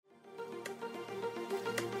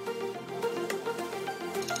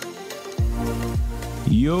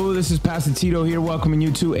Yo, this is Pastor Tito here, welcoming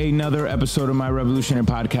you to another episode of my Revolutionary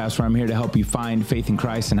Podcast, where I'm here to help you find faith in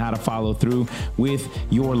Christ and how to follow through with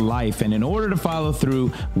your life. And in order to follow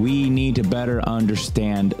through, we need to better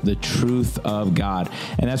understand the truth of God.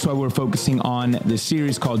 And that's why we're focusing on this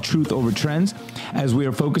series called Truth Over Trends, as we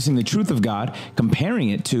are focusing the truth of God, comparing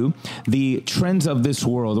it to the trends of this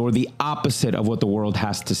world, or the opposite of what the world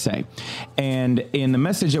has to say. And in the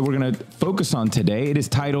message that we're going to focus on today, it is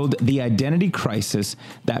titled The Identity Crisis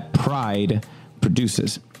That Pride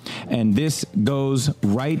Produces. And this goes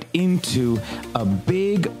right into a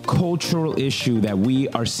big cultural issue that we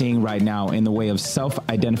are seeing right now in the way of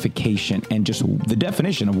self-identification and just the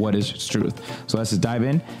definition of what is truth. So let's just dive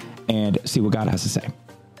in and see what God has to say.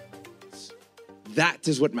 That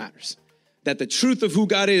is what matters. That the truth of who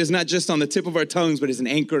God is not just on the tip of our tongues, but is an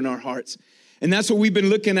anchor in our hearts. And that's what we've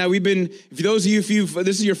been looking at. For those of you, if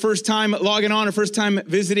this is your first time logging on or first time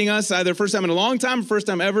visiting us, either first time in a long time or first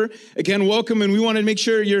time ever, again, welcome. And we want to make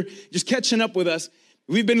sure you're just catching up with us.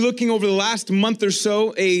 We've been looking over the last month or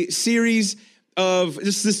so, a series of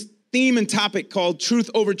just this theme and topic called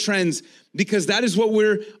Truth Over Trends, because that is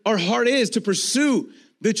what our heart is, to pursue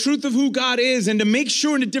the truth of who God is and to make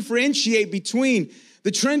sure and to differentiate between the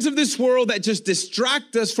trends of this world that just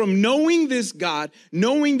distract us from knowing this God,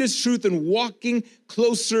 knowing this truth, and walking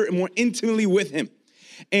closer and more intimately with him.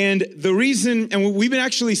 And the reason, and we've been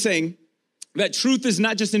actually saying that truth is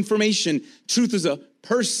not just information, truth is a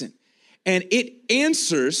person. And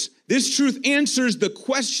this truth answers the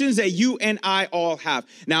questions that you and I all have.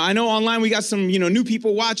 Now, I know online we got some, new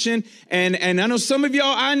people watching, and I know some of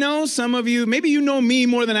y'all, I know some of you, maybe you know me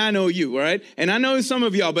more than I know you, all right? And I know some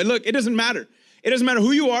of y'all, but look, it doesn't matter. It doesn't matter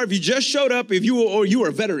who you are, if you just showed up, if you are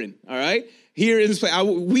a veteran, all right? Here in this place,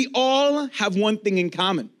 we all have one thing in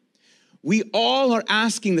common. We all are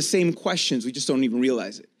asking the same questions. We just don't even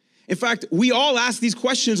realize it. In fact, we all ask these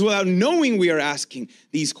questions without knowing we are asking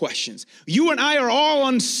these questions. You and I are all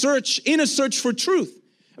in a search for truth.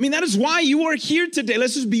 I mean, that is why you are here today.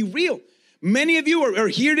 Let's just be real. Many of you are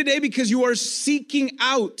here today because you are seeking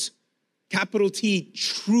out, capital T,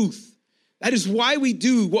 truth. That is why we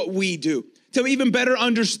do what we do, to even better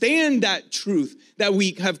understand that truth that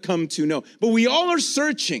we have come to know. But we all are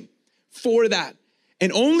searching for that.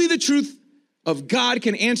 And only the truth of God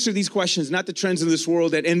can answer these questions, not the trends of this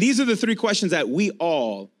world. And these are the three questions that we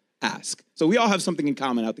all ask. So we all have something in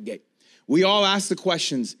common out the gate. We all ask the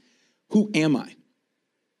questions, who am I?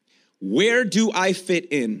 Where do I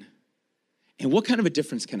fit in? And what kind of a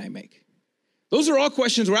difference can I make? Those are all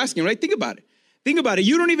questions we're asking, right? Think about it.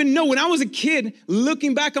 You don't even know. When I was a kid,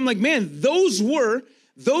 looking back, I'm like, man, those were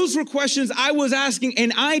questions I was asking,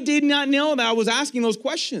 and I did not know that I was asking those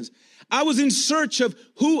questions. I was in search of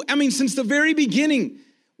since the very beginning,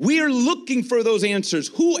 we are looking for those answers.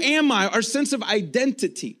 Who am I? Our sense of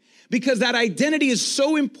identity. Because that identity is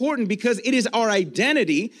so important, because it is our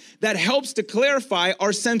identity that helps to clarify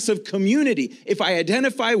our sense of community. If I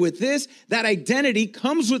identify with this, that identity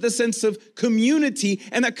comes with a sense of community,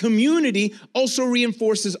 and that community also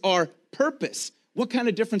reinforces our purpose. What kind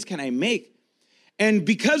of difference can I make? And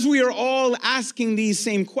because we are all asking these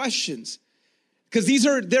same questions, because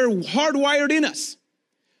they're hardwired in us,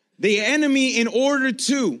 the enemy, in order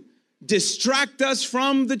to distract us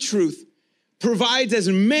from the truth, provides as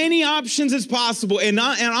many options as possible. And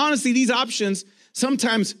honestly, these options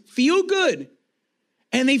sometimes feel good,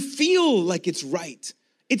 and they feel like it's right.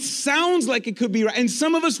 It sounds like it could be right. And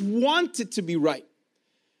some of us want it to be right.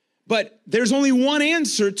 But there's only one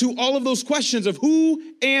answer to all of those questions of who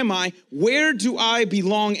am I, where do I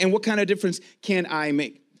belong, and what kind of difference can I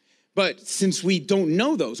make? But since we don't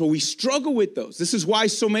know those, or we struggle with those, this is why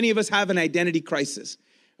so many of us have an identity crisis.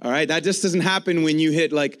 All right, that just doesn't happen when you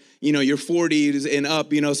hit your 40s and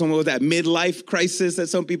up, someone with that midlife crisis that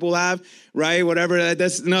some people have, right? Whatever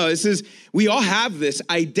we all have this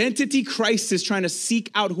identity crisis, trying to seek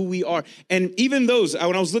out who we are. And even those,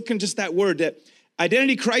 when I was looking just that word, that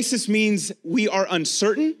identity crisis means we are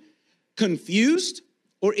uncertain, confused,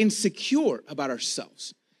 or insecure about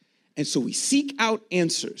ourselves. And so we seek out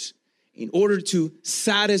answers in order to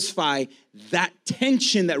satisfy that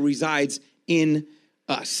tension that resides in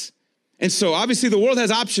us. And so obviously the world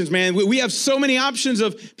has options, man. We have so many options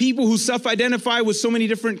of people who self-identify with so many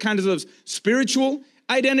different kinds of spiritual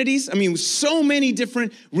identities. I mean, so many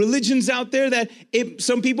different religions out there that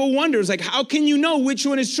some people wonder, it's like, how can you know which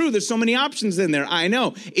one is true? There's so many options in there. I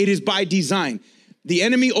know. It is by design. The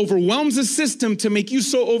enemy overwhelms the system to make you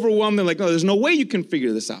so overwhelmed. They're like, no, there's no way you can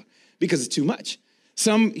figure this out because it's too much.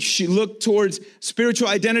 Some look towards spiritual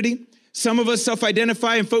identity. Some of us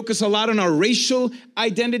self-identify and focus a lot on our racial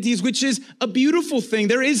identities, which is a beautiful thing.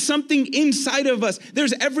 There is something inside of us.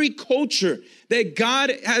 There's every culture that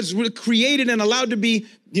God has created and allowed to be,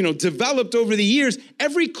 developed over the years.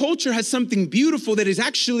 Every culture has something beautiful that is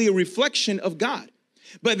actually a reflection of God.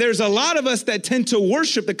 But there's a lot of us that tend to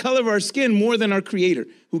worship the color of our skin more than our Creator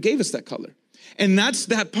who gave us that color. And that's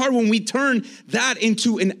that part when we turn that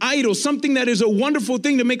into an idol, something that is a wonderful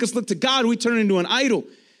thing to make us look to God, we turn it into an idol.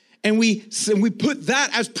 And we put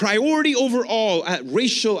that as priority over all at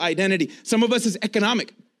racial identity. Some of us is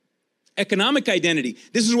economic identity.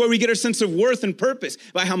 This is where we get our sense of worth and purpose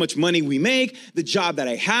by how much money we make, the job that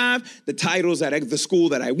I have, the titles the school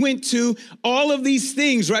that I went to, all of these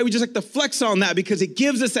things, right? We just like to flex on that because it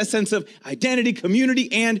gives us that sense of identity,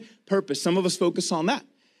 community, and purpose. Some of us focus on that.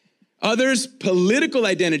 Others, political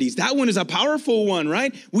identities. That one is a powerful one,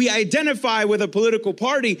 right? We identify with a political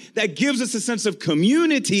party that gives us a sense of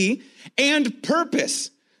community and purpose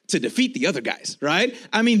to defeat the other guys, right?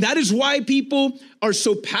 I mean, that is why people are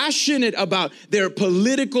so passionate about their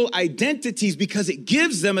political identities, because it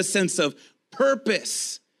gives them a sense of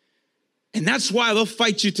purpose. And that's why they'll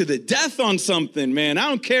fight you to the death on something, man. I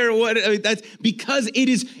don't care that's because it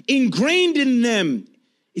is ingrained in them.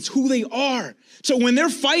 It's who they are. So when they're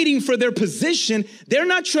fighting for their position, they're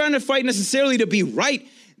not trying to fight necessarily to be right,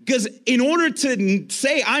 because in order to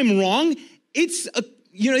say I'm wrong, it's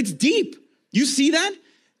deep. You see that?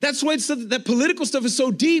 That's why that political stuff is so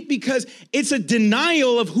deep, because it's a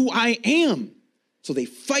denial of who I am. So they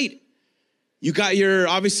fight. You got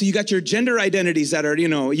your gender identities that are,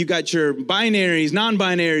 you got your binaries,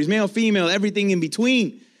 non-binaries, male, female, everything in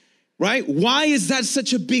between, right? Why is that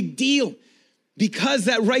such a big deal? Because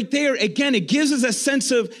that right there, again, it gives us a sense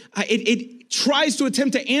of, it tries to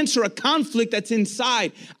attempt to answer a conflict that's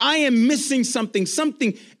inside. I am missing something.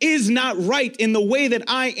 Something is not right in the way that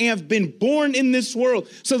I have been born in this world.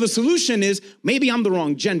 So the solution is, maybe I'm the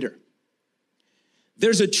wrong gender.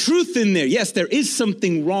 There's a truth in there. Yes, there is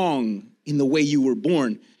something wrong in the way you were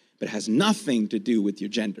born, but it has nothing to do with your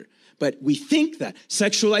gender. But we think that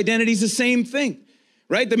sexual identity is the same thing.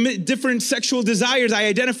 Right? The different sexual desires. I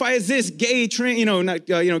identify as this, gay,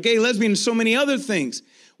 gay, lesbian, and so many other things.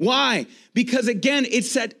 Why? Because again,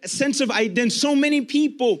 it's that sense of identity. So many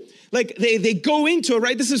people, like they go into it,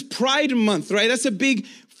 right? This is Pride Month, right? That's a big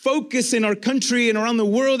focus in our country and around the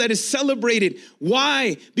world that is celebrated.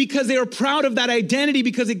 Why? Because they are proud of that identity,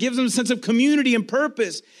 because it gives them a sense of community and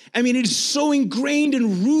purpose. I mean, it is so ingrained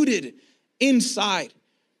and rooted inside.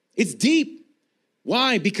 It's deep.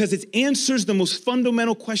 Why? Because it answers the most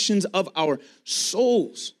fundamental questions of our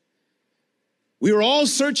souls. We're all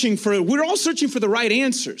searching for the right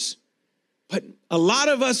answers. But a lot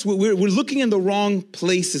of us, we're looking in the wrong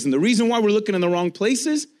places. And the reason why we're looking in the wrong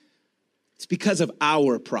places, it's because of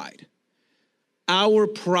our pride. Our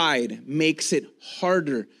pride makes it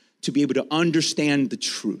harder to be able to understand the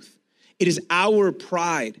truth. It is our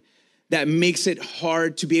pride that makes it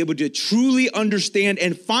hard to be able to truly understand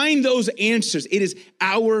and find those answers. It is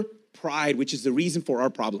our pride, which is the reason for our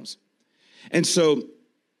problems. And so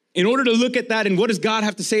in order to look at that and what does God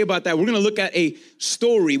have to say about that, we're going to look at a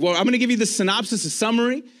story. Well, I'm going to give you the synopsis, a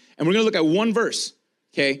summary, and we're going to look at one verse,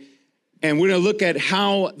 okay? And we're going to look at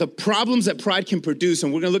how the problems that pride can produce,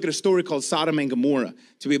 and we're going to look at a story called Sodom and Gomorrah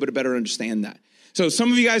to be able to better understand that. So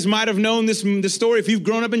some of you guys might have known this story. If you've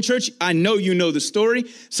grown up in church, I know you know the story.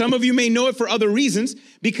 Some of you may know it for other reasons,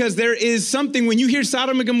 because there is something, when you hear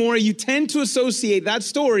Sodom and Gomorrah, you tend to associate that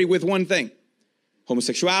story with one thing: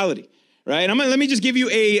 homosexuality, right? And let me just give you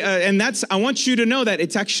I want you to know that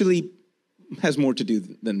it's actually has more to do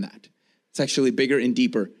than that. It's actually bigger and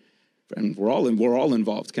deeper. And we're all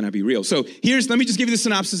involved. Can I be real? So let me just give you the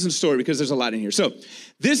synopsis and story, because there's a lot in here. So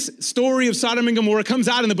this story of Sodom and Gomorrah comes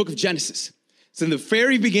out in the book of Genesis. So in the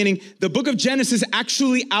very beginning, the book of Genesis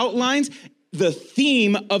actually outlines the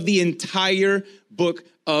theme of the entire book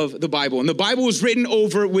of the Bible. And the Bible was written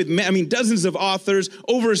over dozens of authors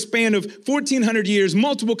over a span of 1,400 years,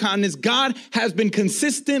 multiple continents. God has been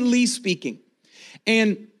consistently speaking.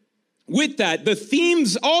 And with that,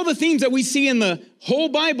 all the themes that we see in the whole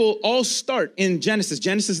Bible all start in Genesis.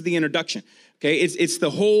 Genesis is the introduction. Okay,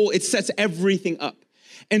 it sets everything up.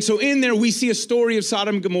 And so in there, we see a story of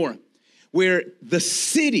Sodom and Gomorrah, where the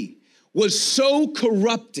city was so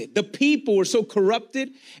corrupted, the people were so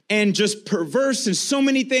corrupted and just perverse and so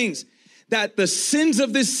many things, that the sins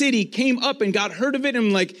of this city came up and got heard of it,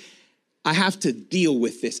 and like, I have to deal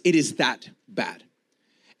with this. It is that bad.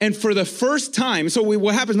 And for the first time,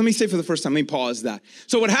 what happens, let me say for the first time, let me pause that.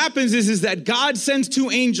 So what happens is that God sends two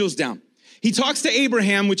angels down. He talks to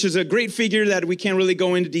Abraham, which is a great figure that we can't really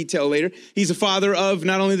go into detail later. He's a father of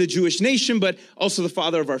not only the Jewish nation, but also the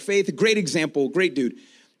father of our faith. A great example, great dude.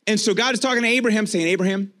 And so God is talking to Abraham, saying,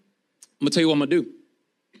 Abraham, I'm going to tell you what I'm going to do.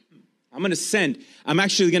 I'm going to send. I'm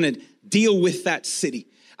actually going to deal with that city.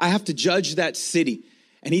 I have to judge that city.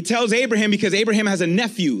 And he tells Abraham, because Abraham has a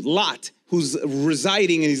nephew, Lot, who's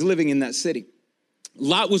residing and he's living in that city.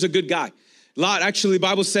 Lot was a good guy. Lot, actually, the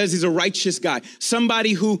Bible says he's a righteous guy.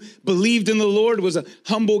 Somebody who believed in the Lord, was a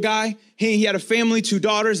humble guy. He had a family, 2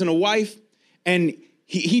 daughters and a wife. And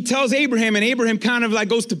he tells Abraham, and Abraham kind of like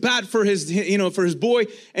goes to bat for his, for his boy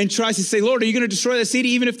and tries to say, Lord, are you going to destroy that city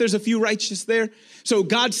even if there's a few righteous there? So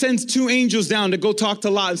God sends 2 angels down to go talk to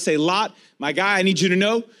Lot and say, Lot, my guy, I need you to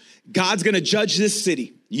know, God's going to judge this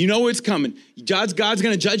city. You know it's coming. God's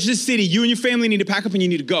going to judge this city. You and your family need to pack up and you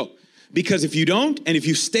need to go. Because if you don't, and if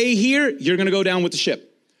you stay here, you're going to go down with the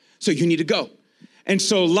ship. So you need to go. And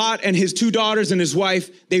so Lot and his 2 daughters and his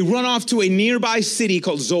wife, they run off to a nearby city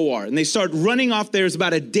called Zoar. And they start running off there. It's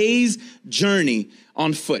about a day's journey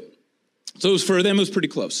on foot. So for them, it was pretty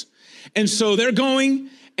close. And so they're going,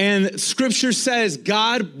 and scripture says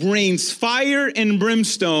God rains fire and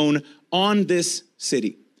brimstone on this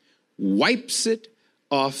city, wipes it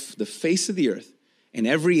off the face of the earth, and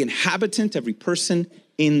every inhabitant, every person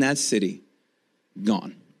in that city,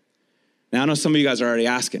 gone. Now, I know some of you guys are already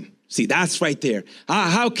asking, see, that's right there.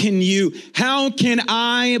 How can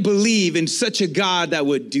I believe in such a God that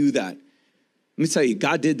would do that? Let me tell you,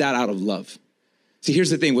 God did that out of love. See,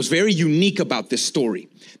 here's the thing. What's very unique about this story.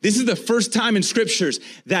 This is the first time in scriptures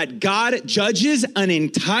that God judges an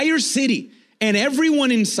entire city and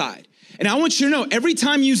everyone inside. And I want you to know, every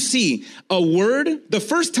time you see a word, the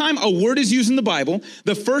first time a word is used in the Bible,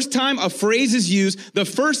 the first time a phrase is used, the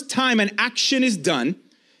first time an action is done,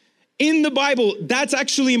 in the Bible, that's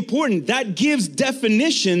actually important. That gives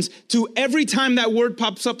definitions to every time that word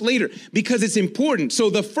pops up later, because it's important.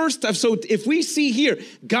 So if we see here,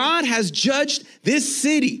 God has judged this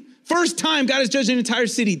city. First time God has judged an entire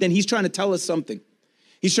city, then he's trying to tell us something.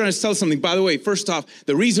 He's trying to tell something. By the way, first off,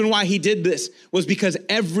 the reason why he did this was because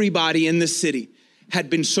everybody in this city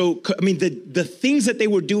had been the things that they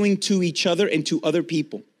were doing to each other and to other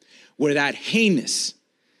people were that heinous,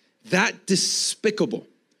 that despicable.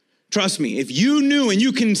 Trust me, if you knew and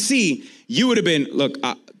you can see, you would have been, look,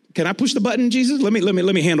 can I push the button, Jesus? Let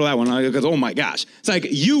me handle that one, because oh my gosh. It's like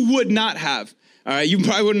you would not have. All right, you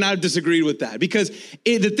probably would not have disagreed with that, because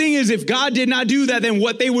the thing is, if God did not do that, then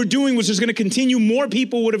what they were doing was just going to continue. More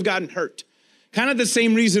people would have gotten hurt. Kind of the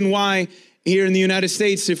same reason why here in the United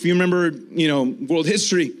States, if you remember, world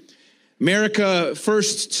history, America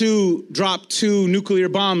first dropped 2 nuclear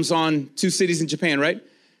bombs on 2 cities in Japan, right?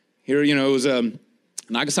 Here, it was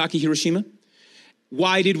Nagasaki, Hiroshima.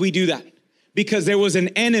 Why did we do that? Because there was an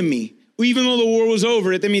enemy. Even though the war was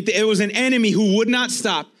over, it was an enemy who would not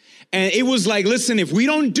stop. And it was like, listen, if we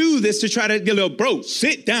don't do this to try to, bro,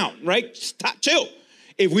 sit down, right? Stop, chill.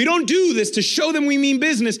 If we don't do this to show them we mean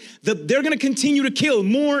business, they're going to continue to kill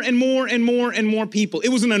more and more and more and more people. It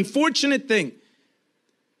was an unfortunate thing,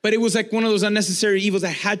 but it was like one of those unnecessary evils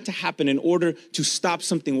that had to happen in order to stop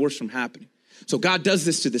something worse from happening. So God does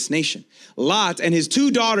this to this nation. Lot and his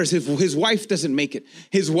 2 daughters, his wife doesn't make it.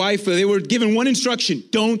 His wife, they were given one instruction: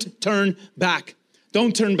 don't turn back.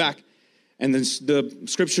 Don't turn back. And then the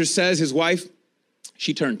scripture says his wife,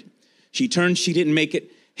 she turned. She didn't make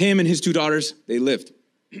it. Him and his 2 daughters, they lived.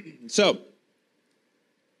 So,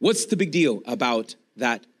 what's the big deal about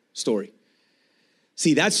that story?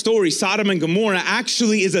 See, that story, Sodom and Gomorrah,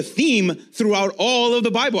 actually is a theme throughout all of the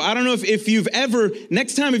Bible. I don't know if you've ever,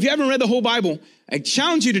 next time, if you haven't read the whole Bible, I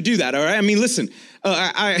challenge you to do that, all right? I mean, listen,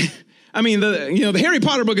 the Harry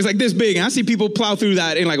Potter book is like this big, and I see people plow through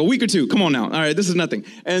that in like a week or 2. Come on now. All right, this is nothing.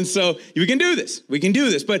 And so we can do this.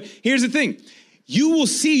 But here's the thing.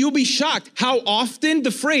 You'll be shocked how often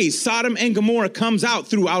the phrase Sodom and Gomorrah comes out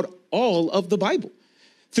throughout all of the Bible.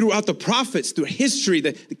 Throughout the prophets, through history,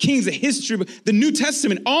 the kings, the history, the New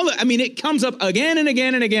Testament, it comes up again and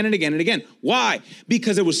again and again and again and again. Why?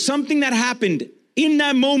 Because it was something that happened in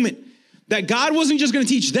that moment that God wasn't just going to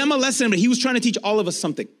teach them a lesson, but he was trying to teach all of us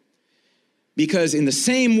something. Because in the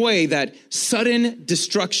same way that sudden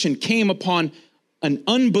destruction came upon an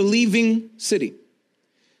unbelieving city,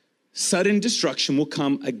 sudden destruction will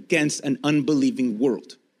come against an unbelieving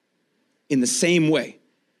world in the same way.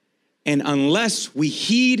 And unless we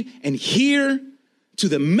heed and hear to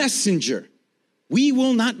the messenger, we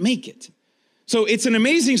will not make it. So it's an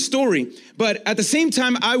amazing story, but at the same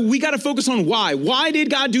time, we got to focus on why. Why did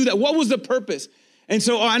God do that? What was the purpose? And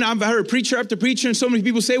so I've heard preacher after preacher, and so many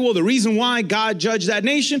people say, well, the reason why God judged that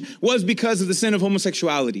nation was because of the sin of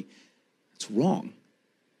homosexuality. It's wrong.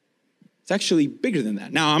 It's actually bigger than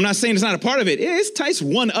that. Now, I'm not saying it's not a part of it. It's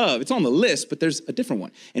one of. It's on the list, but there's a different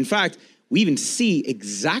one. In fact, we even see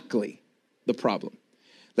exactly the problem.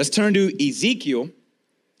 Let's turn to Ezekiel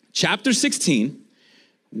chapter 16,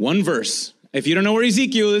 one verse. If you don't know where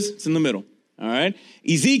Ezekiel is, it's in the middle. All right.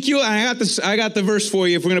 Ezekiel, I got the verse for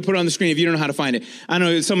you if we're going to put it on the screen if you don't know how to find it. I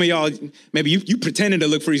know some of y'all, maybe you pretended to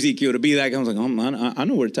look for Ezekiel to be that guy. I was like, oh, I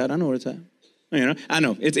know where it's at. I know where it's at. You know, I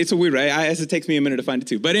know. It's a weird, right? It takes me a minute to find it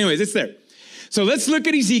too. But anyways, it's there. So let's look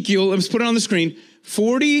at Ezekiel. Let's put it on the screen.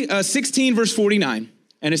 16 verse 49.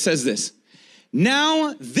 And it says this.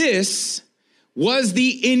 Now this was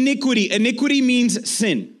the iniquity. Iniquity means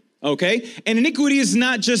sin. Okay. And iniquity is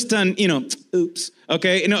not just done, oops.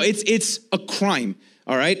 Okay. No, it's a crime.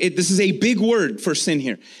 All right. This is a big word for sin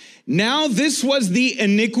here. Now this was the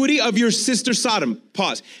iniquity of your sister Sodom.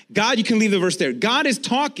 Pause. God, you can leave the verse there. God is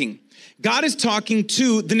talking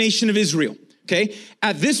to the nation of Israel. Okay.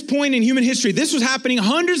 At this point in human history, this was happening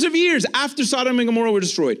hundreds of years after Sodom and Gomorrah were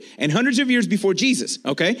destroyed and hundreds of years before Jesus.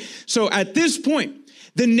 Okay. So at this point,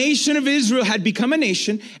 the nation of Israel had become a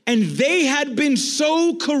nation, and they had been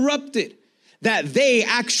so corrupted that they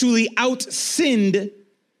actually out-sinned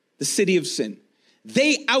the city of sin.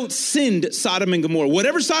 They out-sinned Sodom and Gomorrah.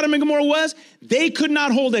 Whatever Sodom and Gomorrah was, they could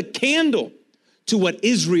not hold a candle to what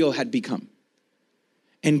Israel had become.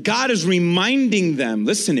 And God is reminding them,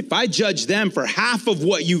 listen, if I judge them for half of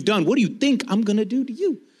what you've done, what do you think I'm going to do to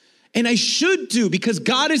you? And I should do, because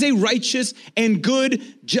God is a righteous and good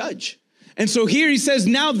judge. And so here he says,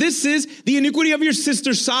 now this is the iniquity of your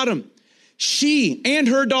sister Sodom. She and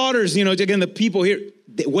her daughters, again, the people here,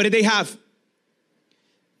 what did they have?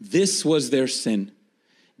 This was their sin.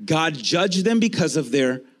 God judged them because of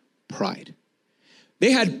their pride.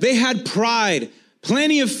 They had pride,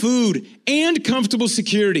 plenty of food and comfortable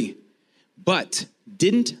security, but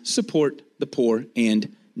didn't support the poor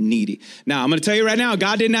and needy. Now, I'm going to tell you right now,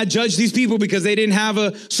 God did not judge these people because they didn't have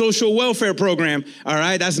a social welfare program. All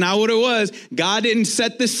right. That's not what it was. God didn't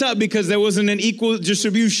set this up because there wasn't an equal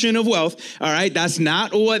distribution of wealth. All right. That's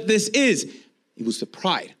not what this is. It was the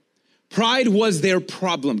pride. Pride was their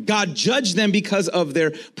problem. God judged them because of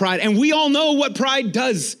their pride. And we all know what pride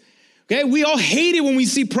does. Okay. We all hate it when we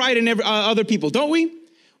see pride in other people, don't we?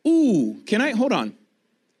 Ooh, hold on.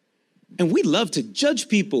 And we love to judge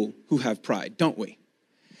people who have pride, don't we?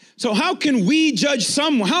 So how can we judge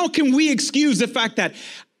someone? How can we excuse the fact that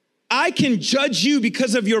I can judge you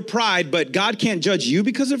because of your pride, but God can't judge you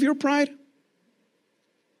because of your pride?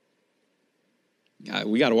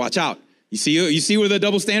 We got to watch out. You see where the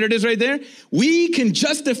double standard is right there? We can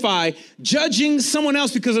justify judging someone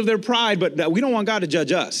else because of their pride, but we don't want God to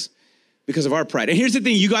judge us because of our pride. And here's the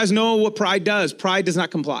thing. You guys know what pride does. Pride does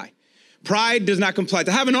not comply. Pride does not comply.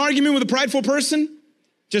 To have an argument with a prideful person,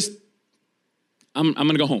 I'm going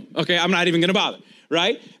to go home. Okay. I'm not even going to bother.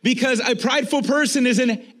 Right? Because a prideful person is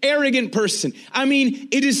an arrogant person. I mean,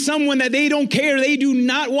 it is someone that they don't care. They do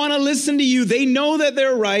not want to listen to you. They know that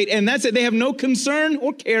they're right. And that's it. They have no concern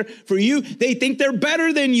or care for you. They think they're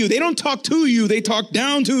better than you. They don't talk to you. They talk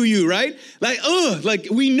down to you. Right? Like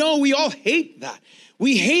we all hate that.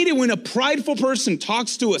 We hate it when a prideful person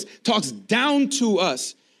talks to us, talks down to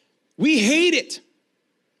us. We hate it.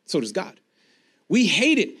 So does God. We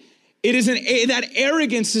hate it. It is that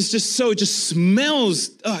arrogance is just smells.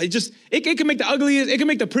 It can make the ugliest, it can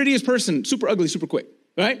make the prettiest person super ugly, super quick,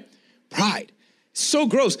 right? Pride. So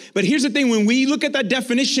gross. But here's the thing. When we look at that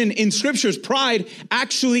definition in scriptures, pride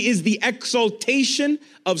actually is the exaltation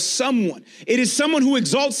of someone. It is someone who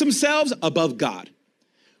exalts themselves above God.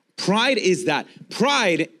 Pride is that.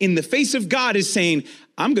 Pride in the face of God is saying,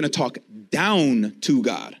 I'm going to talk down to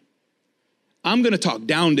God. I'm going to talk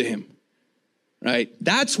down to him. Right?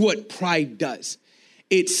 That's what pride does.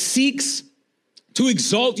 It seeks to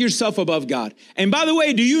exalt yourself above God. And by the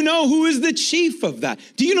way, do you know who is the chief of that?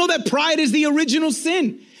 Do you know that pride is the original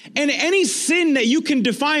sin? And any sin that you can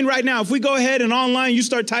define right now, if we go ahead and online, you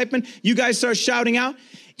start typing, you guys start shouting out,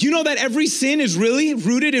 do you know that every sin is really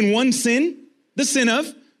rooted in one sin? The sin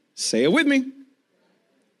of, say it with me,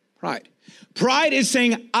 pride. Pride is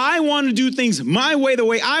saying, I want to do things my way, the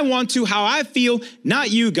way I want to, how I feel, not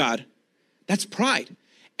you, God. That's pride.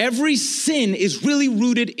 Every sin is really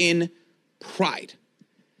rooted in pride.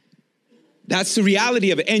 That's the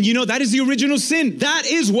reality of it. And that is the original sin. That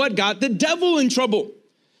is what got the devil in trouble.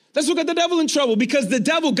 That's what got the devil in trouble, because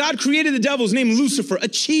God created the devil, his name Lucifer, a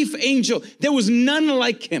chief angel. There was none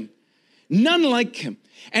like him. None like him.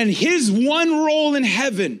 And his one role in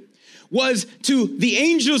heaven was to the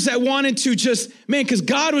angels that wanted to just, man, because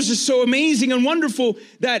God was just so amazing and wonderful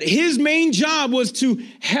that his main job was to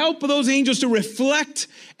help those angels to reflect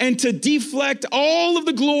and to deflect all of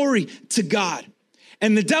the glory to God.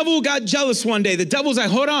 And the devil got jealous one day. The devil's like,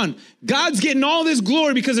 hold on, God's getting all this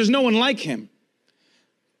glory because there's no one like him.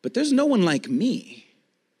 But there's no one like me.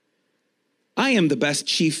 I am the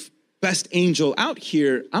best angel out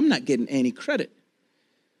here. I'm not getting any credit.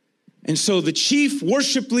 And so the chief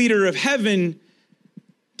worship leader of heaven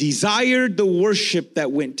desired the worship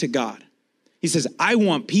that went to God. He says, I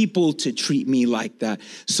want people to treat me like that.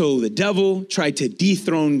 So the devil tried to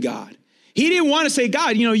dethrone God. He didn't want to say,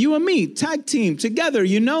 God, you and me, tag team together,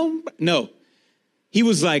 No. He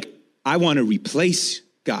was like, I want to replace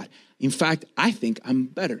God. In fact, I think I'm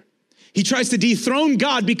better. He tries to dethrone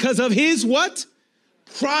God because of his what?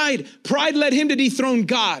 Pride. Pride led him to dethrone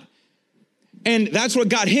God. And that's what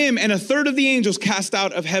got him and a third of the angels cast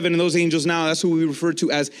out of heaven. And those angels now, that's who we refer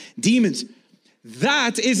to as demons.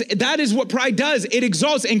 That is what pride does. It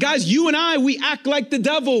exalts. And guys, you and I, we act like the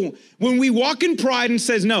devil when we walk in pride and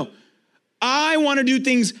says, no, I want to do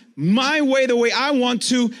things my way, the way I want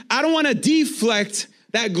to. I don't want to deflect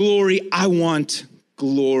that glory. I want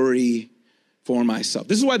glory for myself.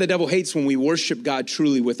 This is why the devil hates when we worship God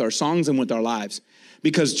truly with our songs and with our lives.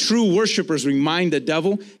 Because true worshipers remind the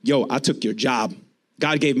devil, yo, I took your job.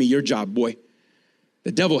 God gave me your job, boy.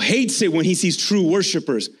 The devil hates it when he sees true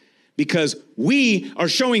worshipers because we are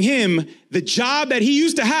showing him the job that he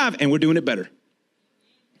used to have and we're doing it better.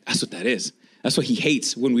 That's what that is. That's what he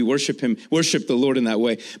hates when we worship the Lord in that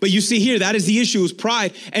way. But you see here, that is the issue, is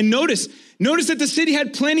pride. And notice that the city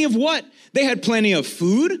had plenty of what? They had plenty of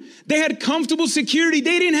food. They had comfortable security.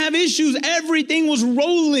 They didn't have issues. Everything was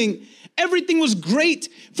rolling. Everything was great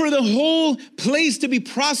for the whole place to be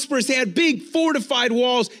prosperous. They had big fortified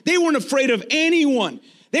walls. They weren't afraid of anyone.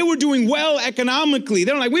 They were doing well economically.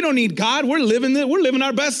 They're like, we don't need God. We're living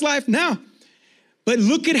our best life now. But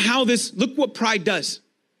look what pride does.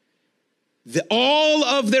 All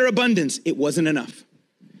of their abundance, it wasn't enough.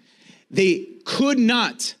 They could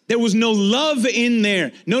not. There was no love in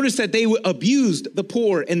there. Notice that they abused the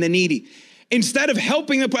poor and the needy. Instead of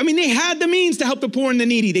helping the poor, they had the means to help the poor and the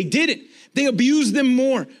needy. They didn't. They abused them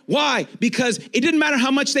more. Why? Because it didn't matter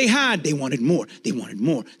how much they had. They wanted more. They wanted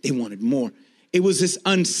more. They wanted more. It was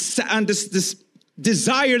this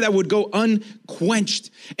desire that would go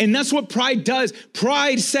unquenched. And that's what pride does.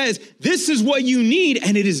 Pride says, this is what you need,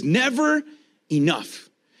 and it is never enough.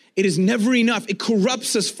 It is never enough. It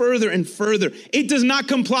corrupts us further and further. It does not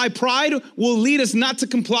comply. Pride will lead us not to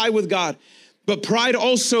comply with God. But pride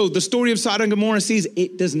also, the story of Sodom and Gomorrah sees,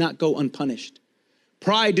 it does not go unpunished.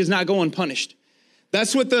 Pride does not go unpunished.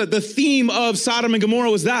 That's what the theme of Sodom and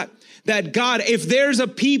Gomorrah was, that God, if there's a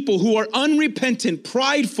people who are unrepentant,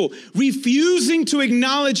 prideful, refusing to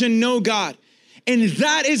acknowledge and know God, and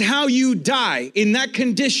that is how you die in that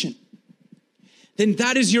condition, then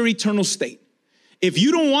that is your eternal state. If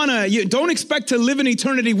you don't expect to live in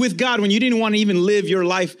eternity with God when you didn't want to even live your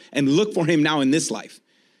life and look for him now in this life.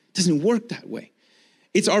 It doesn't work that way.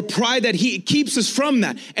 It's our pride that he keeps us from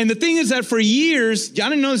that. And the thing is that for years, I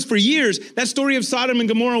didn't know this, for years, that story of Sodom and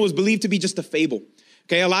Gomorrah was believed to be just a fable.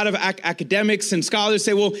 Okay, a lot of academics and scholars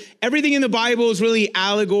say, well, everything in the Bible is really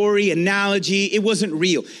allegory, analogy. It wasn't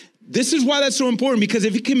real. This is why that's so important, because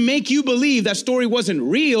if it can make you believe that story wasn't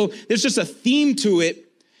real, there's just a theme to it.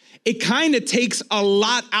 It kind of takes a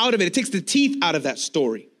lot out of it. It takes the teeth out of that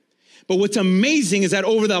story. But what's amazing is that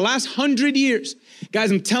over the last 100 years,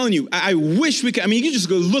 guys, I'm telling you, I wish we could, you can just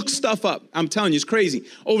go look stuff up. I'm telling you, it's crazy.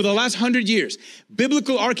 Over the last 100 years,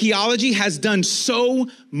 biblical archaeology has done so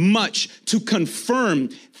much to confirm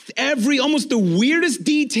almost the weirdest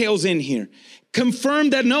details in here. Confirm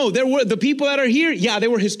that, no, there were the people that are here. Yeah, they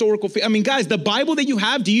were historical. Guys, the Bible that you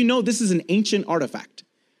have, do you know this is an ancient artifact?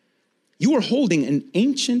 You are holding an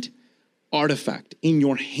ancient artifact in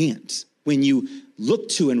your hands when you look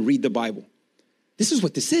to and read the Bible. This is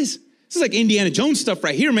what this is. This is like Indiana Jones stuff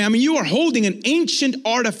right here, man. You are holding an ancient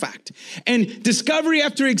artifact. And discovery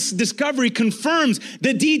after discovery confirms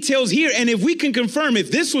the details here. And if we can confirm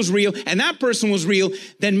if this was real and that person was real,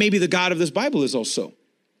 then maybe the God of this Bible is also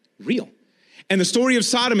real. And the story of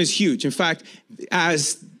Sodom is huge. In fact,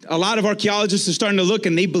 as a lot of archaeologists are starting to look,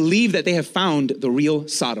 and they believe that they have found the real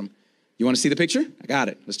Sodom. You want to see the picture? I got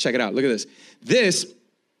it. Let's check it out. Look at this. This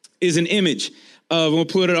is an image of, we'll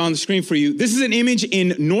put it on the screen for you. This is an image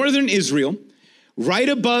in northern Israel, right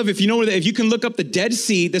above, if you can look up the Dead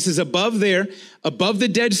Sea, this is above there, above the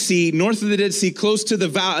Dead Sea, north of the Dead Sea, close to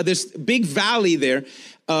this big valley there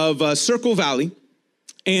of Circle Valley.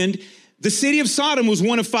 And the city of Sodom was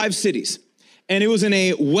one of 5 cities. and it was in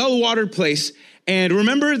a well-watered place. And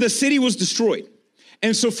remember, the city was destroyed.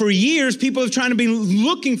 And so for years, people have tried to be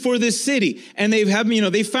looking for this city, and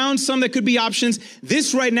they found some that could be options.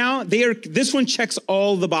 This right now, this one checks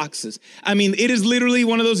all the boxes. I mean, it is literally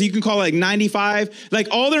one of those you can call like 95. Like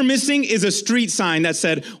all they're missing is a street sign that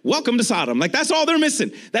said, "Welcome to Sodom." Like that's all they're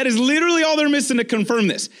missing. That is literally all they're missing to confirm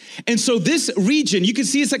this. And so this region, you can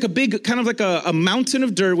see it's like a big, kind of like a mountain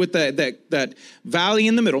of dirt with that valley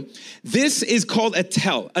in the middle. This is called a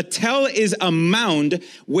tell. A tell is a mound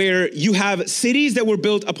where you have cities that were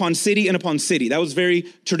built upon city and upon city. That was very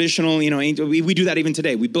traditional. We do that even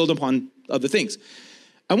today. We build upon other things.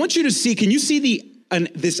 I want you to see, can you see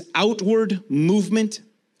this outward movement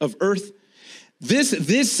of earth?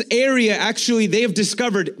 This area, actually, they have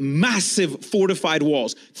discovered massive fortified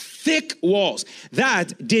walls, thick walls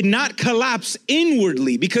that did not collapse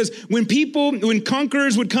inwardly, because when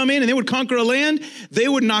conquerors would come in and they would conquer a land, they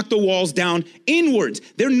would knock the walls down inwards.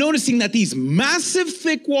 They're noticing that these massive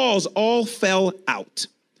thick walls all fell out,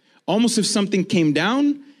 almost if something came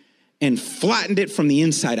down and flattened it from the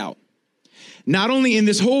inside out. Not only in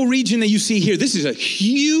this whole region that you see here, this is a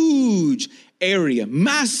huge area,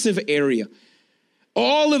 massive area.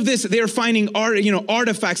 All of this, they're finding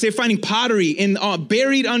artifacts. They're finding pottery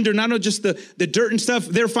buried under not just the dirt and stuff.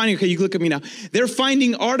 They're finding, okay, you look at me now. They're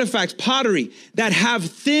finding artifacts, pottery that have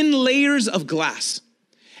thin layers of glass.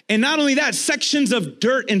 And not only that, sections of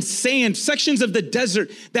dirt and sand, sections of the desert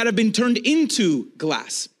that have been turned into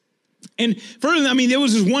glass. And further, there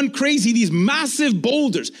was this one crazy, these massive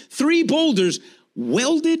boulders, 3 boulders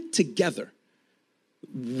welded together,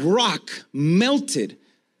 rock melted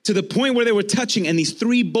to the point where they were touching, and these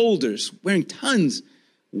 3 boulders wearing tons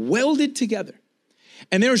welded together.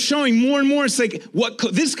 And they were showing more and more. It's like what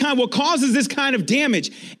causes this kind of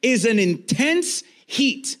damage is an intense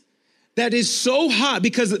heat that is so hot,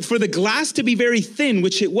 because for the glass to be very thin,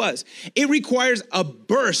 which it was, it requires a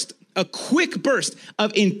quick burst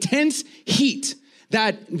of intense heat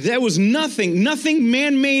that there was nothing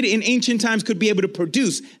man-made in ancient times could be able to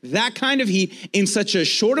produce that kind of heat in such a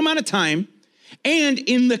short amount of time and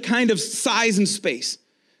in the kind of size and space.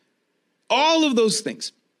 All of those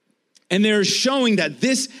things. And they're showing that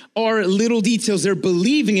this are little details. They're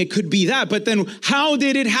believing it could be that. But then how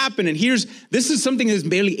did it happen? And this is something that's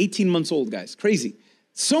barely 18 months old, guys. Crazy.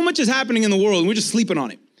 So much is happening in the world, and we're just sleeping on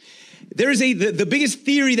it. There's the biggest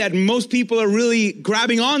theory that most people are really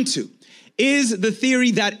grabbing onto is the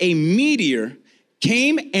theory that a meteor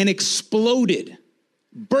came and exploded,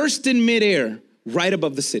 burst in midair right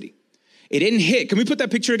above the city. It didn't hit. Can we put that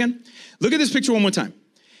picture again? Look at this picture one more time.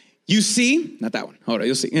 You see, not that one. Hold on,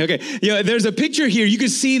 you'll see. Okay, there's a picture here. You can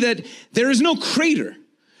see that there is no crater,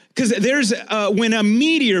 because when a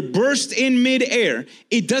meteor bursts in midair,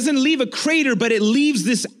 it doesn't leave a crater, but it leaves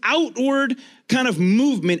this outward kind of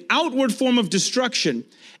movement, outward form of destruction,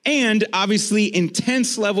 and obviously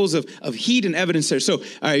intense levels of heat and evidence there. So, all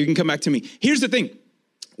right, you can come back to me. Here's the thing.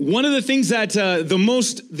 One of the things that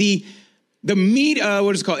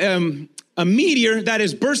a meteor that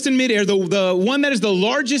is burst in midair, the one that is the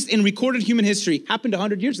largest in recorded human history, happened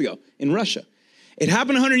 100 years ago in Russia. It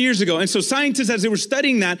happened 100 years ago. And so scientists, as they were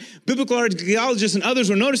studying that, biblical archaeologists and others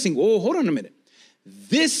were noticing, whoa, hold on a minute.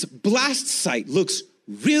 This blast site looks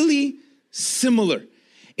really similar.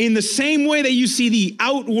 In the same way that you see the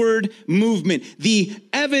outward movement, the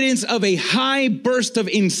evidence of a high burst of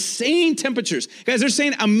insane temperatures. Guys, they're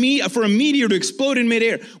saying for a meteor to explode in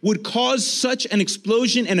midair would cause such an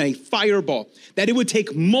explosion and a fireball that it would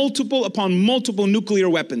take multiple upon multiple nuclear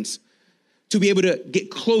weapons to be able to get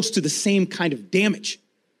close to the same kind of damage.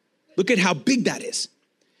 Look at how big that is.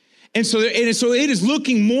 And so it is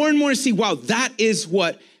looking more and more to see, wow, that is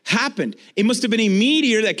what happened. It must have been a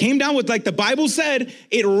meteor that came down with, like the Bible said,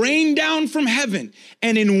 it rained down from heaven,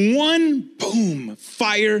 and in one boom,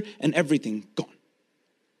 fire and everything gone.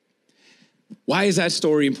 Why is that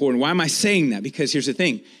story important? Why am I saying that? Because here's the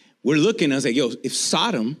thing. We're looking, I was like, if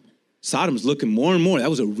Sodom's looking more and more, that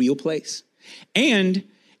was a real place. And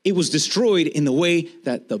it was destroyed in the way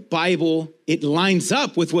that the Bible, it lines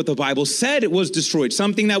up with what the Bible said it was destroyed,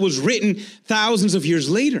 something that was written thousands of years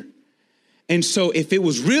later. And so if it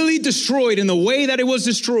was really destroyed in the way that it was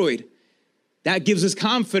destroyed, that gives us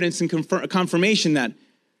confidence and confirmation that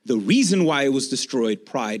the reason why it was destroyed,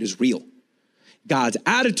 pride, is real. God's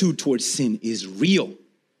attitude towards sin is real.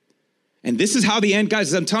 And this is how the end, guys,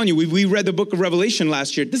 as I'm telling you, we read the book of Revelation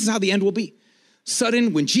last year. This is how the end will be.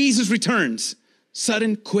 Sudden, when Jesus returns,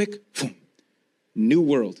 sudden, quick, boom, new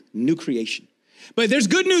world, new creation. But there's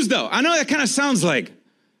good news, though. I know that kind of sounds like,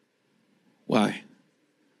 why?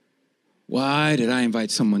 Why did I invite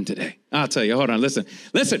someone today? I'll tell you, hold on, listen.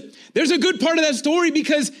 There's a good part of that story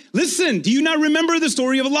because, listen, do you not remember the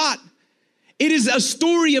story of Lot? It is a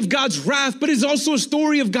story of God's wrath, but it's also a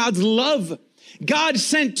story of God's love. God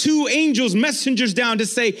sent 2 angels, messengers down to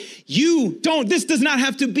say, this does not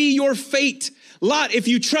have to be your fate. Lot, if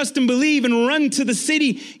you trust and believe and run to the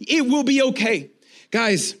city, it will be okay.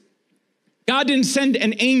 Guys, God didn't send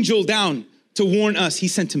an angel down to warn us. He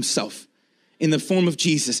sent himself in the form of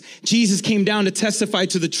Jesus. Jesus came down to testify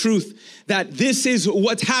to the truth that this is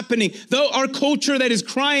what's happening. Though our culture that is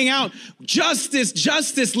crying out, justice,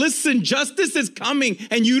 listen, justice is coming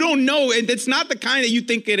and you don't know, and it's not the kind that you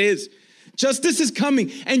think it is. Justice is coming.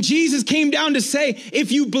 And Jesus came down to say,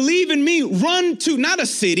 if you believe in me, run to, not a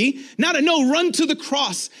city, run to the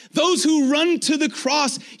cross. Those who run to the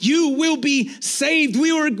cross, you will be saved.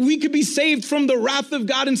 We could be saved from the wrath of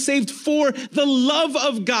God and saved for the love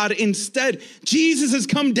of God instead. Jesus has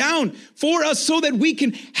come down for us so that we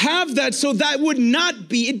can have that. So that would not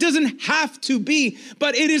be, it doesn't have to be,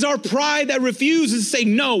 but it is our pride that refuses to say,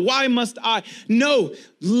 no, why must I? No,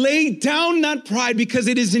 lay down that pride because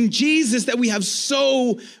it is in Jesus that we have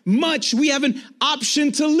so much. We have an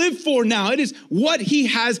option to live for now. It is what he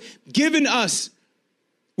has given us.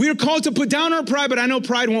 We are called to put down our pride, but I know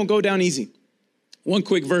pride won't go down easy. One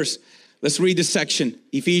quick verse. Let's read this section.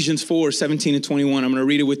 Ephesians 4:17 and 21. I'm going to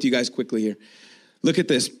read it with you guys quickly here. Look at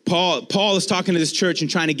this. Paul is talking to this church and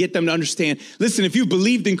trying to get them to understand. Listen, if you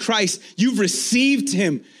believed in Christ, you've received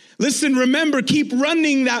him. Listen, remember, keep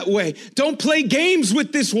running that way. Don't play games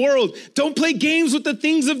with this world. Don't play games with the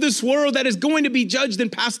things of this world that is going to be judged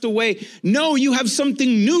and passed away. No, you have something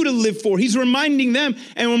new to live for. He's reminding them,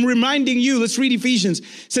 and I'm reminding you. Let's read Ephesians.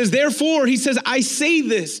 It says, therefore, he says, I say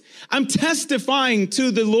this. I'm testifying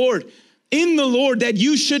to the Lord, in the Lord, that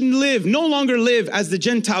you shouldn't no longer live as the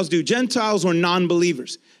Gentiles do. Gentiles or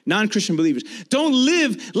non-believers. Non-Christian believers. Don't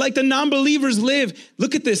live like the non-believers live.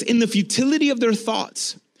 Look at this. In the futility of their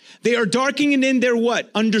thoughts. They are darkened in their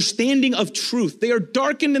what? Understanding of truth. They are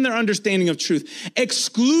darkened in their understanding of truth.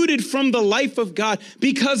 Excluded from the life of God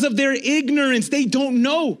because of their ignorance. They don't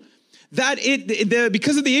know that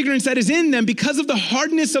because of the ignorance that is in them, because of the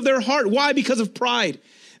hardness of their heart. Why? Because of pride.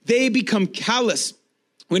 They become callous.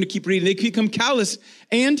 I'm going to keep reading. They become callous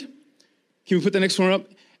and, can we put the next one up?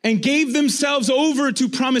 And gave themselves over to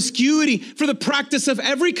promiscuity for the practice of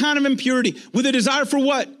every kind of impurity with a desire for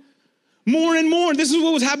what? More and more. This is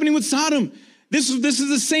what was happening with Sodom. This is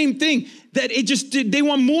the same thing, that they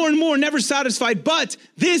want more and more, never satisfied. But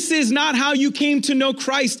this is not how you came to know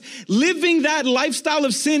Christ. Living that lifestyle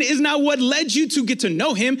of sin is not what led you to get to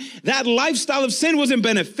know him. That lifestyle of sin wasn't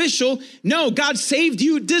beneficial. No, God saved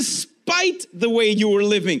you despite the way you were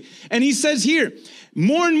living. And he says here,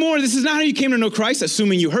 more and more, this is not how you came to know Christ,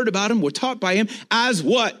 assuming you heard about him, were taught by him, as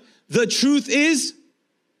what? The truth is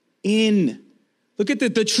in. Look at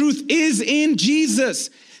that. The truth is in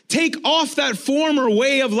Jesus. Take off that former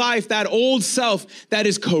way of life, that old self that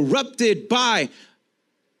is corrupted by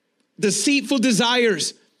deceitful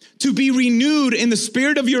desires, to be renewed in the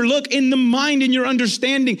spirit of your look, in the mind and your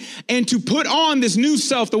understanding, and to put on this new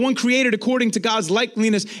self, the one created according to God's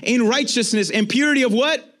likeness in righteousness and purity of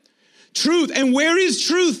what? Truth. And where is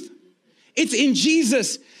truth? It's in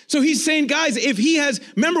Jesus. So he's saying, guys,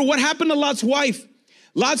 remember what happened to Lot's wife?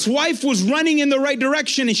 Lot's wife was running in the right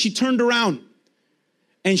direction and she turned around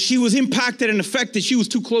and she was impacted and affected. She was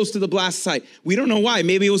too close to the blast site. We don't know why.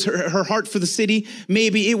 Maybe it was her heart for the city.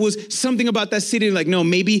 Maybe it was something about that city. Like, no,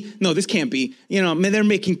 this can't be. They're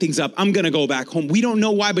making things up. I'm going to go back home. We don't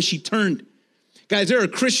know why, but she turned. Guys, there are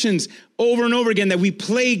Christians over and over again that we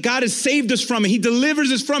play. God has saved us from it. He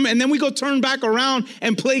delivers us from it. And then we go turn back around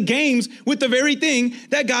and play games with the very thing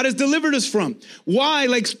that God has delivered us from. Why?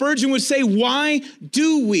 Like Spurgeon would say, why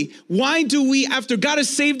do we, after God has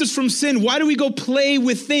saved us from sin, why do we go play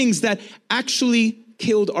with things that actually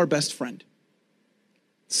killed our best friend?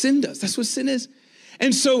 Sin does. That's what sin is.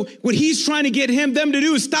 And so what he's trying to get them to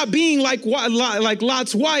do is stop being like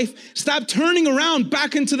Lot's wife. Stop turning around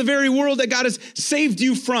back into the very world that God has saved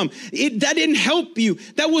you from. That didn't help you.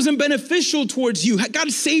 That wasn't beneficial towards you.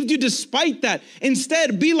 God saved you despite that.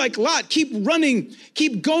 Instead, be like Lot. Keep running.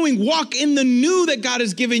 Keep going. Walk in the new that God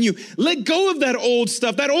has given you. Let go of that old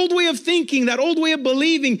stuff, that old way of thinking, that old way of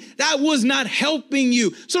believing. That was not helping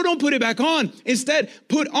you. So don't put it back on. Instead,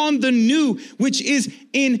 put on the new, which is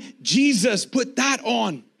in Jesus. Put that on.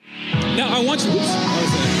 Now, I want you, that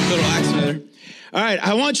was a little accident there. All right,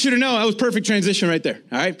 I want you to know, that was perfect transition right there.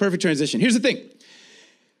 All right, perfect transition. Here's the thing.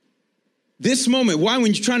 This moment, why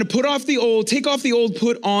when you're trying to put off the old, take off the old,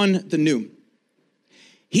 put on the new.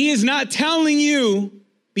 He is not telling you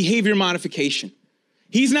behavior modification.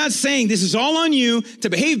 He's not saying this is all on you to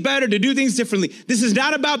behave better, to do things differently. This is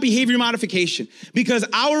not about behavior modification, because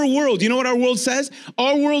our world, you know what our world says?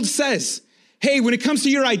 Our world says, hey, when it comes to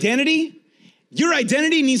your identity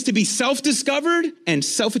needs to be self-discovered and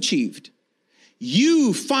self-achieved.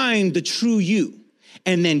 You find the true you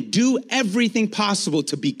and then do everything possible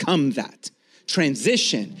to become that.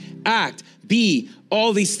 Transition, act, be,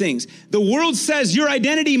 all these things. The world says your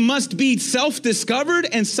identity must be self-discovered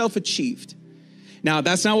and self-achieved. Now,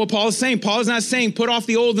 that's not what Paul is saying. Paul is not saying put off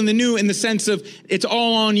the old and the new in the sense of it's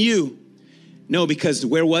all on you. No, because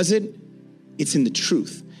where was it? It's in the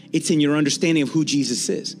truth. It's in your understanding of who Jesus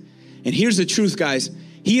is. And here's the truth, guys.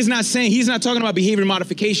 He's not talking about behavior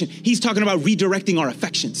modification. He's talking about redirecting our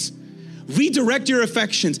affections. Redirect your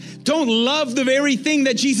affections. Don't love the very thing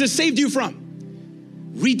that Jesus saved you from.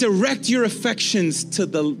 Redirect your affections to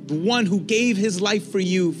the one who gave his life for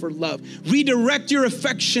you for love. Redirect your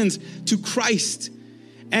affections to Christ.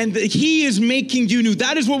 And he is making you new.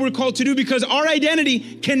 That is what we're called to do, because our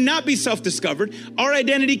identity cannot be self-discovered. Our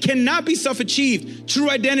identity cannot be self-achieved. True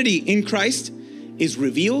identity in Christ is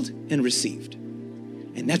revealed and received.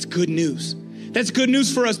 And that's good news. That's good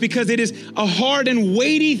news for us, because it is a hard and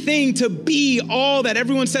weighty thing to be all that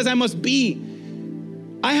everyone says I must be.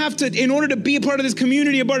 I have to, in order to be a part of this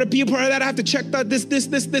community, in order to be a part of that, I have to check that this.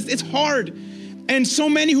 It's hard. And so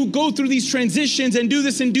many who go through these transitions and do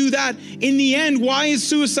this and do that, in the end, why is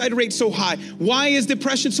suicide rate so high? Why is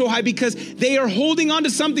depression so high? Because they are holding on to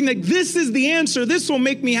something like, this is the answer. This will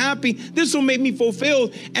make me happy. This will make me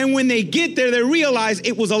fulfilled. And when they get there, they realize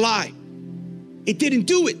it was a lie. It didn't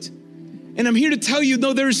do it. And I'm here to tell you,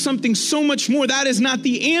 though, there is something so much more. That is not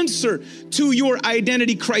the answer to your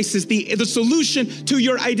identity crisis. The solution to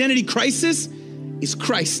your identity crisis is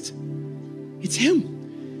Christ. It's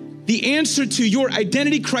him. The answer to your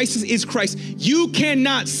identity crisis is Christ. You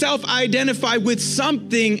cannot self-identify with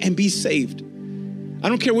something and be saved. I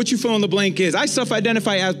don't care what you fill in the blank is. I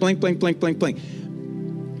self-identify as blank, blank, blank, blank, blank.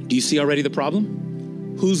 Do you see already the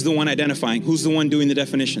problem? Who's the one identifying? Who's the one doing the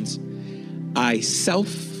definitions? I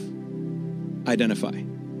self-identify.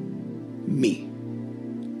 Me.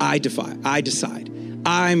 I decide.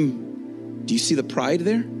 Do you see the pride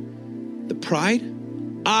there? The pride?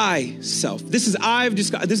 I self. This is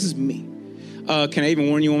me. Can I even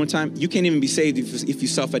warn you one more time? You can't even be saved if you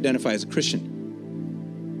self-identify as a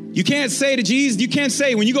Christian. You can't say to Jesus, you can't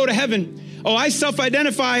say when you go to heaven, oh, I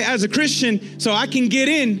self-identify as a Christian so I can get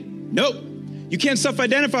in. Nope. You can't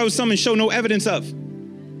self-identify with someone and show no evidence of.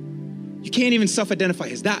 You can't even self-identify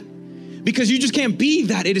as that, because you just can't be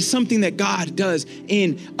that. It is something that God does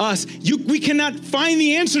in us. We cannot find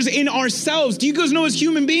the answers in ourselves. Do you guys know, as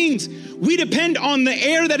human beings, we depend on the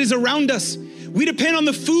air that is around us. We depend on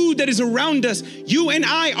the food that is around us. You and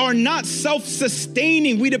I are not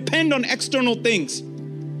self-sustaining. We depend on external things.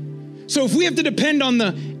 So if we have to depend on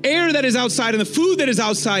the air that is outside and the food that is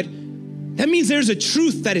outside, that means there's a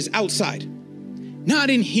truth that is outside,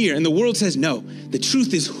 not in here. And the world says, no, the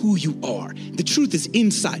truth is who you are. The truth is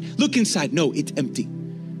inside. Look inside. No, it's empty.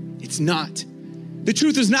 It's not. The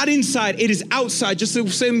truth is not inside. It is outside, just the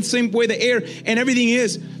same way the air and everything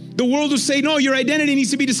is. The world will say, no, your identity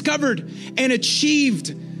needs to be discovered and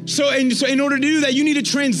achieved. So in order to do that, you need a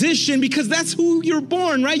transition, because that's who you're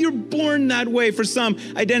born, right? You're born that way. For some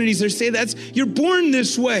identities, they say you're born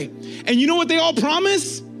this way. And you know what they all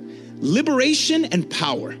promise? Liberation and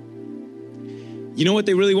power. You know what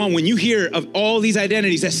they really want? When you hear of all these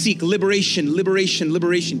identities that seek liberation, liberation,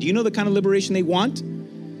 liberation, do you know the kind of liberation they want?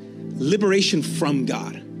 Liberation from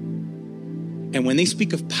God. And when they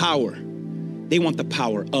speak of power, they want the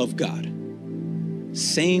power of God.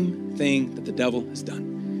 Same thing that the devil has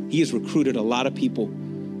done. He has recruited a lot of people,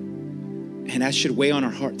 and that should weigh on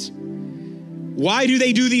our hearts. Why do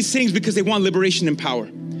they do these things? Because they want liberation and power.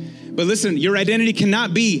 But listen, your identity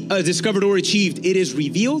cannot be discovered or achieved. It is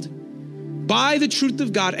revealed by the truth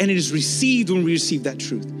of God, and it is received when we receive that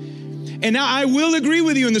truth. And now I will agree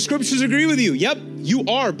with you, and the scriptures agree with you. Yep, you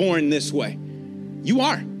are born this way. You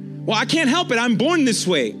are. Well, I can't help it. I'm born this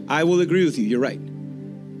way. I will agree with you. You're right.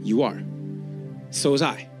 You are. So is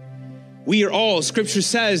I. We are all, scripture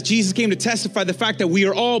says, Jesus came to testify the fact that we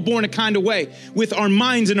are all born a kind of way, with our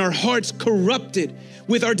minds and our hearts corrupted,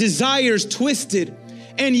 with our desires twisted.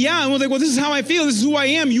 And yeah, and we're like, well, this is how I feel. This is who I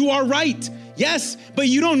am. You are right. Yes, but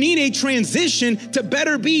you don't need a transition to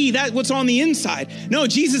better be that what's on the inside. No,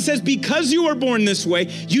 Jesus says, because you are born this way,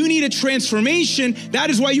 you need a transformation.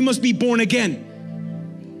 That is why you must be born again.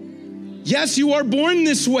 Yes, you are born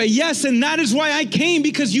this way. Yes, and that is why I came,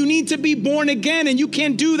 because you need to be born again, and you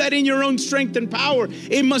can't do that in your own strength and power.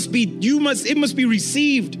 It must be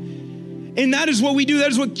received. And that is what we do.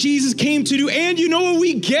 That is what Jesus came to do. And you know what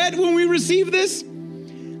we get when we receive this?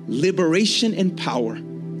 Liberation and power.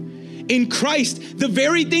 In Christ, the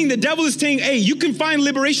very thing the devil is saying, hey, you can find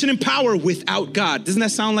liberation and power without God. Doesn't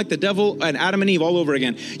that sound like the devil and Adam and Eve all over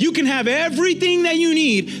again? You can have everything that you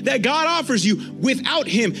need that God offers you without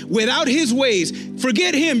him, without his ways.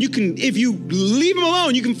 Forget him. You can, if you leave him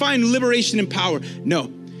alone, you can find liberation and power.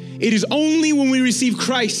 No, it is only when we receive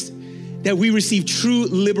Christ that we receive true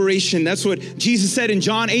liberation. That's what Jesus said in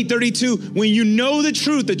John 8:32. When you know the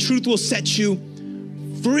truth will set you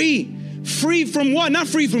free. Free from what? Not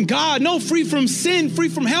free from God. No, free from sin, free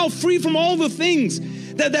from hell, free from all the things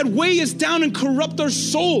that weigh us down and corrupt our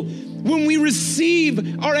soul. When we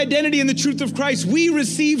receive our identity in the truth of Christ, we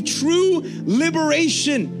receive true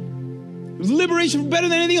liberation. Liberation better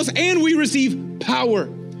than anything else. And we receive power.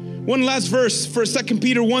 One last verse for 2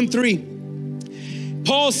 Peter 1:3.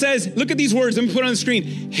 Paul says, look at these words. Let me put it on the screen.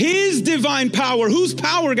 His divine power. Whose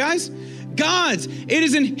power, guys? God's. It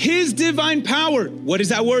is in his divine power. What is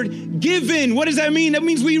that word? Given. What does that mean? That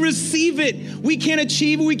means we receive it. We can't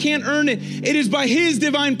achieve it. We can't earn it. It is by his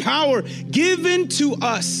divine power given to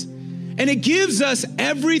us. And it gives us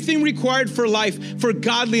everything required for life, for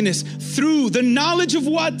godliness, through the knowledge of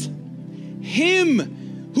what? Him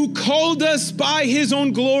who called us by his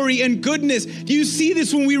own glory and goodness. Do you see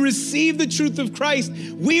this? When we receive the truth of Christ,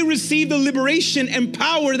 we receive the liberation and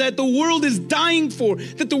power that the world is dying for,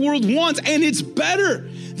 that the world wants, and it's better.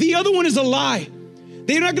 The other one is a lie.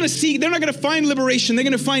 They're not going to find liberation. They're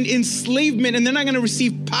going to find enslavement, and they're not going to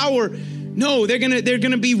receive power. No, they're going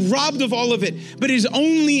to be robbed of all of it. But it is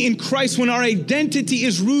only in Christ, when our identity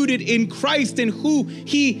is rooted in Christ and who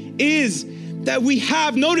he is, that we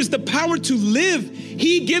have, notice, the power to live.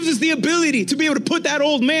 He gives us the ability to be able to put that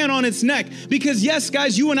old man on its neck. Because yes,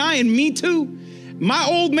 guys, you and I, and me too, my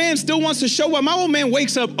old man still wants to show up. My old man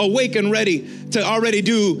wakes up awake and ready to already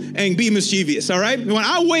do and be mischievous, all right? When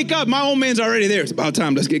I wake up, my old man's already there. It's about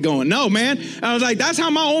time, let's get going. No, man. I was like, that's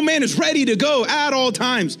how my old man is ready to go at all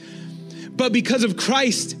times. But because of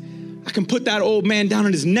Christ, I can put that old man down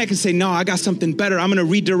on his neck and say, no, I got something better. I'm going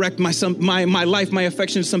to redirect my life, my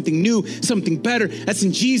affection to something new, something better. That's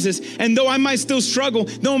in Jesus. And though I might still struggle,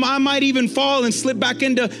 though I might even fall and slip back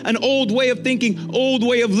into an old way of thinking, old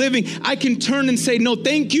way of living, I can turn and say, no,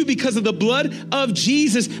 thank you, because of the blood of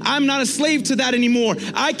Jesus. I'm not a slave to that anymore.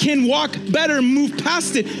 I can walk better, move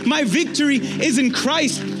past it. My victory is in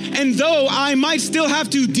Christ. And though I might still have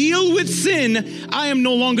to deal with sin, I am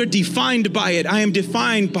no longer defined by it. I am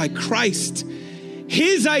defined by Christ.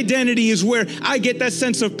 His identity is where I get that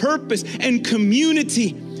sense of purpose and community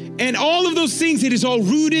and all of those things. It is all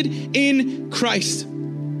rooted in Christ.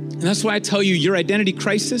 And that's why I tell you, your identity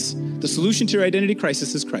crisis, the solution to your identity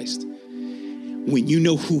crisis is Christ. When you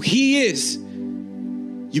know who he is,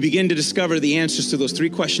 you begin to discover the answers to those three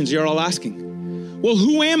questions you're all asking. Well,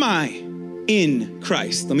 who am I? In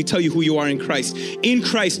Christ. Let me tell you who you are in Christ. In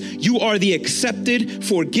Christ, you are the accepted,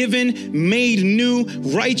 forgiven, made new,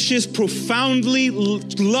 righteous, profoundly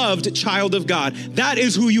loved child of God. That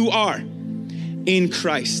is who you are in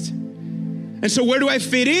Christ. And so where do I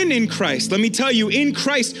fit in Christ? Let me tell you, in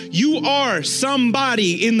Christ, you are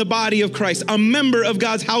somebody in the body of Christ, a member of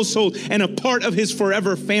God's household and a part of his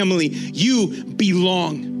forever family. You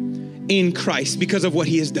belong in Christ because of what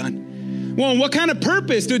he has done. Well, what kind of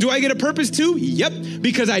purpose? Do I get a purpose too? Yep,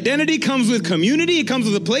 because identity comes with community, it comes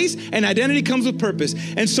with a place, and identity comes with purpose.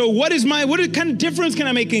 And so what kind of difference can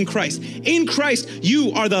I make in Christ? In Christ,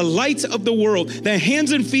 you are the lights of the world, the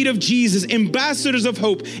hands and feet of Jesus, ambassadors of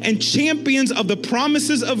hope, and champions of the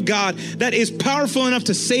promises of God that is powerful enough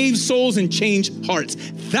to save souls and change hearts.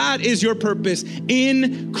 That is your purpose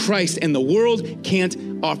in Christ, and the world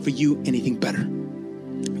can't offer you anything better.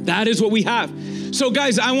 That is what we have. So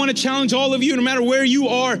guys, I want to challenge all of you, no matter where you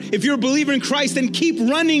are, if you're a believer in Christ, then keep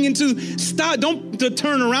running don't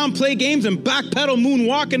turn around, play games and backpedal,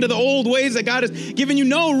 moonwalk into the old ways that God has given you.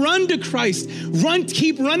 No, run to Christ.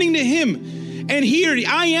 Keep running to him. And here,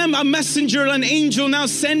 I am a messenger, an angel now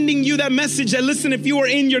sending you that message that, listen, if you are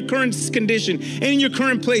in your current condition, in your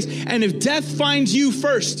current place, and if death finds you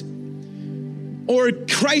first, or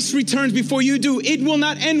Christ returns before you do, it will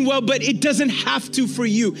not end well, but it doesn't have to for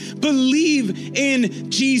you. Believe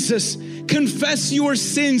in Jesus. Confess your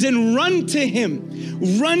sins and run to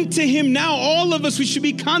him. Run to him now. All of us, we should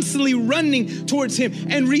be constantly running towards him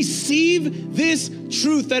and receive this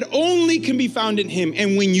truth that only can be found in him.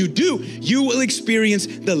 And when you do, you will experience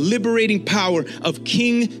the liberating power of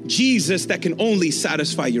King Jesus that can only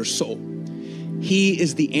satisfy your soul. He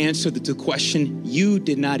is the answer to the question you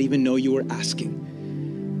did not even know you were asking.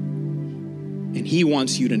 And he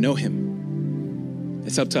wants you to know him.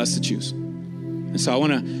 It's up to us to choose. And so I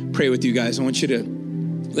want to pray with you guys. I want you to,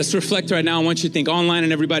 let's reflect right now. I want you to think online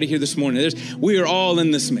and everybody here this morning. We are all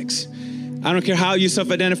in this mix. I don't care how you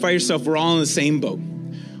self-identify yourself. We're all in the same boat.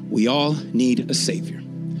 We all need a Savior.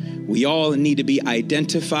 We all need to be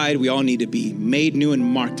identified. We all need to be made new and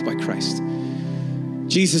marked by Christ.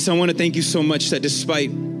 Jesus, I want to thank you so much that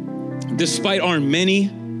despite our many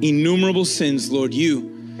innumerable sins, Lord,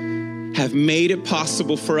 you have made it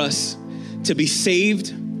possible for us to be saved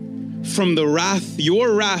from the wrath,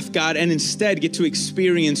 your wrath, God, and instead get to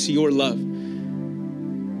experience your love.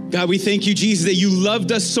 God, we thank you, Jesus, that you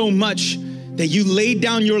loved us so much that you laid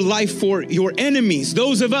down your life for your enemies,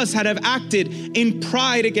 those of us that have acted in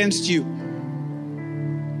pride against you,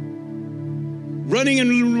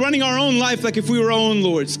 running our own life like if we were our own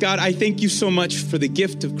lords. God, I thank you so much for the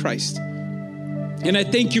gift of Christ. And I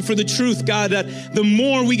thank you for the truth, God, that the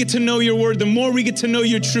more we get to know your word, the more we get to know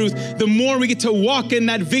your truth, the more we get to walk in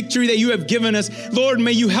that victory that you have given us. Lord,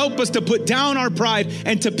 may you help us to put down our pride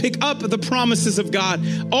and to pick up the promises of God.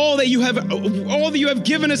 All that you have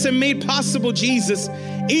given us and made possible, Jesus,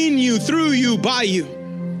 in you, through you, by you.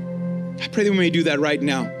 I pray that we may do that right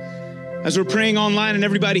now. As we're praying online and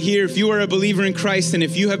everybody here, if you are a believer in Christ and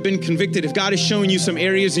if you have been convicted, if God is showing you some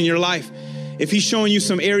areas in your life, if he's showing you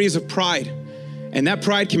some areas of pride, and that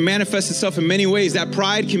pride can manifest itself in many ways. That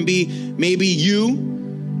pride can be maybe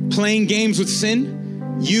you playing games with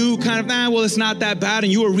sin. You kind of, well, it's not that bad.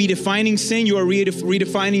 And you are redefining sin. You are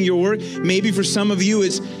redefining your word. Maybe for some of you,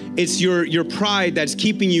 it's your pride that's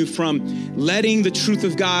keeping you from letting the truth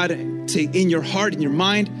of God in your heart, in your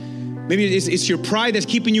mind. Maybe it's your pride that's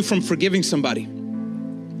keeping you from forgiving somebody.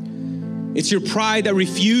 It's your pride that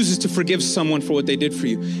refuses to forgive someone for what they did for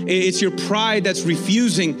you. It's your pride that's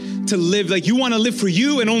refusing to live. Like you want to live for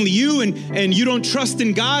you and only you and you don't trust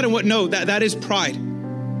in God and what? No, that is pride.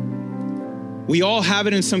 We all have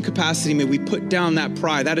it in some capacity. May we put down that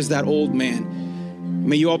pride. That is that old man.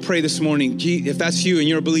 May you all pray this morning. If that's you and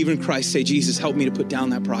you're a believer in Christ, say, Jesus, help me to put down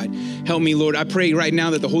that pride. Help me, Lord. I pray right now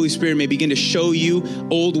that the Holy Spirit may begin to show you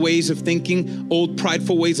old ways of thinking, old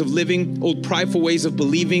prideful ways of living, old prideful ways of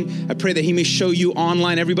believing. I pray that he may show you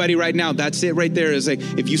online, everybody right now. That's it right there. Is like,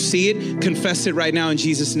 if you see it, confess it right now in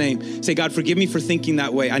Jesus' name. Say, God, forgive me for thinking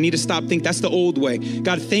that way. I need to stop thinking. That's the old way.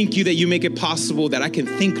 God, thank you that you make it possible that I can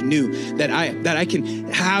think new, that I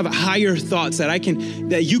can have higher thoughts,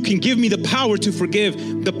 that you can give me the power to forgive,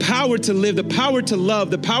 the power to live, the power to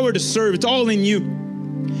love, the power to serve. It's all in you.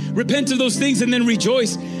 Repent of those things and then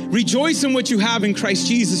rejoice. Rejoice in what you have in Christ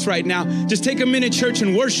Jesus right now. Just take a minute, church,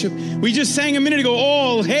 and worship. We just sang a minute ago,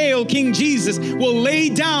 all hail King Jesus. We'll lay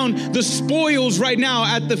down the spoils right now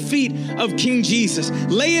at the feet of King Jesus.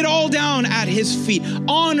 Lay it all down at his feet.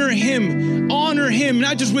 Honor him,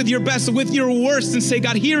 not just with your best, but with your worst, and say,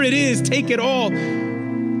 God, here it is. Take it all.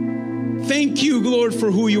 Thank you, Lord,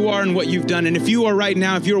 for who you are and what you've done. And if you are right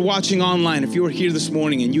now, if you're watching online, if you are here this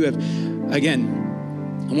morning and you have, again,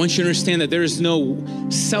 I want you to understand that there is no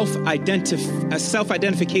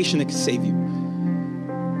self-identification that can save you.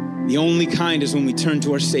 The only kind is when we turn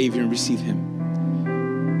to our Savior and receive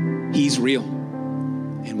him. He's real.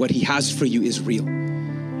 And what he has for you is real.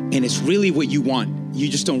 And it's really what you want. You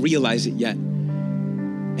just don't realize it yet.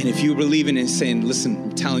 And if you believe in it and saying, listen,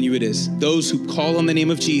 I'm telling you it is. Those who call on the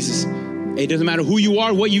name of Jesus, it doesn't matter who you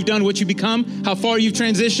are, what you've done, what you become, how far you've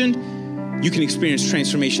transitioned, you can experience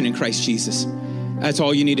transformation in Christ Jesus. That's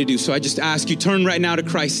all you need to do. So I just ask you, turn right now to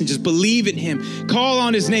Christ and just believe in him. Call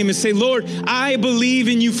on his name and say, Lord, I believe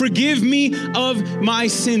in you. Forgive me of my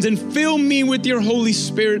sins and fill me with your Holy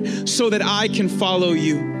Spirit so that I can follow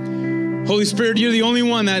you. Holy Spirit, you're the only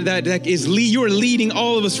one you are leading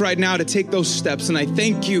all of us right now to take those steps. And I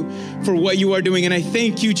thank you for what you are doing. And I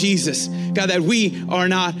thank you, Jesus, God, that we are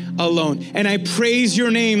not alone. And I praise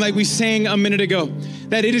your name like we sang a minute ago,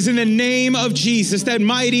 that it is in the name of Jesus, that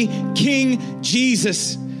mighty King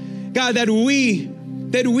Jesus, God, that we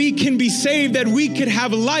can be saved, that we could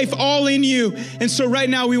have life all in you. And so right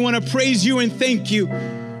now we want to praise you and thank you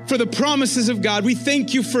for the promises of God. We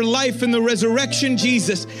thank you for life and the resurrection,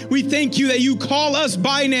 Jesus. We thank you that you call us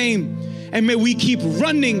by name. And may we keep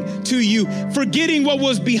running to you, forgetting what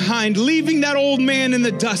was behind, leaving that old man in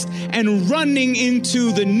the dust and running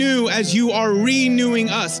into the new as you are renewing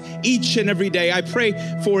us each and every day. I pray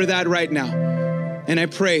for that right now. And I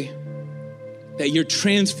pray that your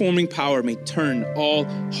transforming power may turn all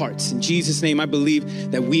hearts. In Jesus' name, I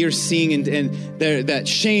believe that we are seeing that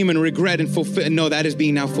shame and regret that is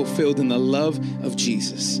being now fulfilled in the love of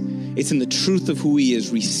Jesus. It's in the truth of who he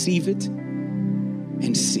is. Receive it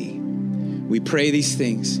and see. We pray these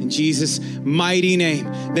things in Jesus' mighty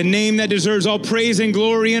name, the name that deserves all praise and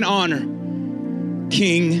glory and honor,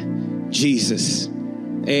 King Jesus.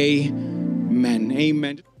 Amen.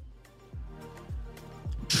 Amen.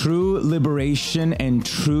 True liberation and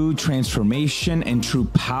true transformation and true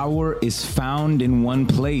power is found in one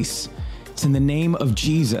place. It's in the name of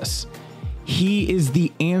Jesus. He is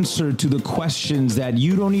the answer to the questions that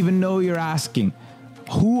you don't even know you're asking.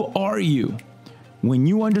 Who are you? When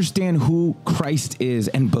you understand who Christ is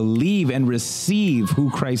and believe and receive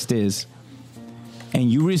who Christ is, and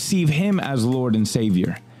you receive him as Lord and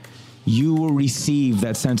Savior, you will receive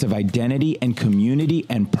that sense of identity and community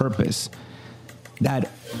and purpose that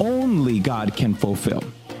only God can fulfill.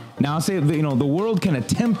 Now, I'll say, the world can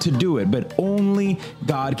attempt to do it, but only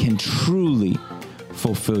God can truly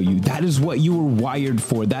fulfill you. That is what you were wired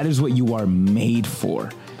for. That is what you are made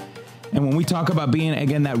for. And when we talk about being,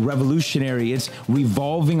 again, that revolutionary, it's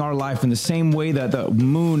revolving our life in the same way that the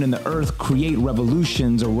moon and the earth create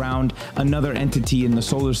revolutions around another entity in the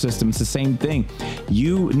solar system. It's the same thing.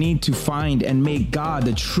 You need to find and make God,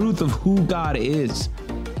 the truth of who God is,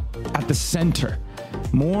 at the center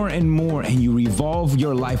more and more, and you revolve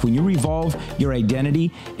your life. When you revolve your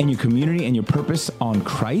identity and your community and your purpose on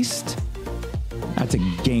Christ, that's a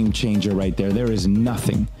game changer right there. There is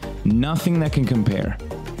nothing that can compare.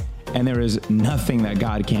 And there is nothing that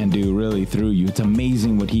God can do really through you. It's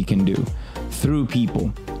amazing what he can do through people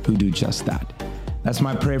who do just that. That's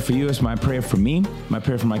my prayer for you. It's my prayer for me, my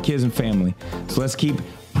prayer for my kids and family. So let's keep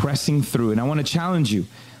pressing through. And I want to challenge you.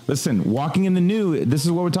 Listen, walking in the new, this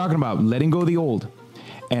is what we're talking about, letting go of the old.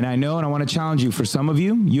 And I know, and I want to challenge you, for some of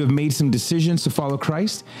you, you have made some decisions to follow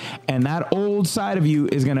Christ, and that old side of you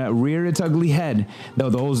is going to rear its ugly head. Though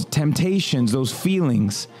those temptations, those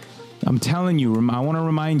feelings, I'm telling you, I want to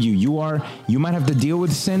remind you, you might have to deal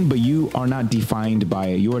with sin, but you are not defined by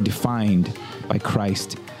it. You are defined by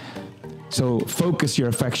Christ. So focus your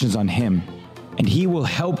affections on him, and he will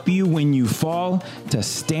help you when you fall to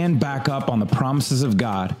stand back up on the promises of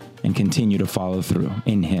God and continue to follow through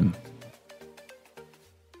in him.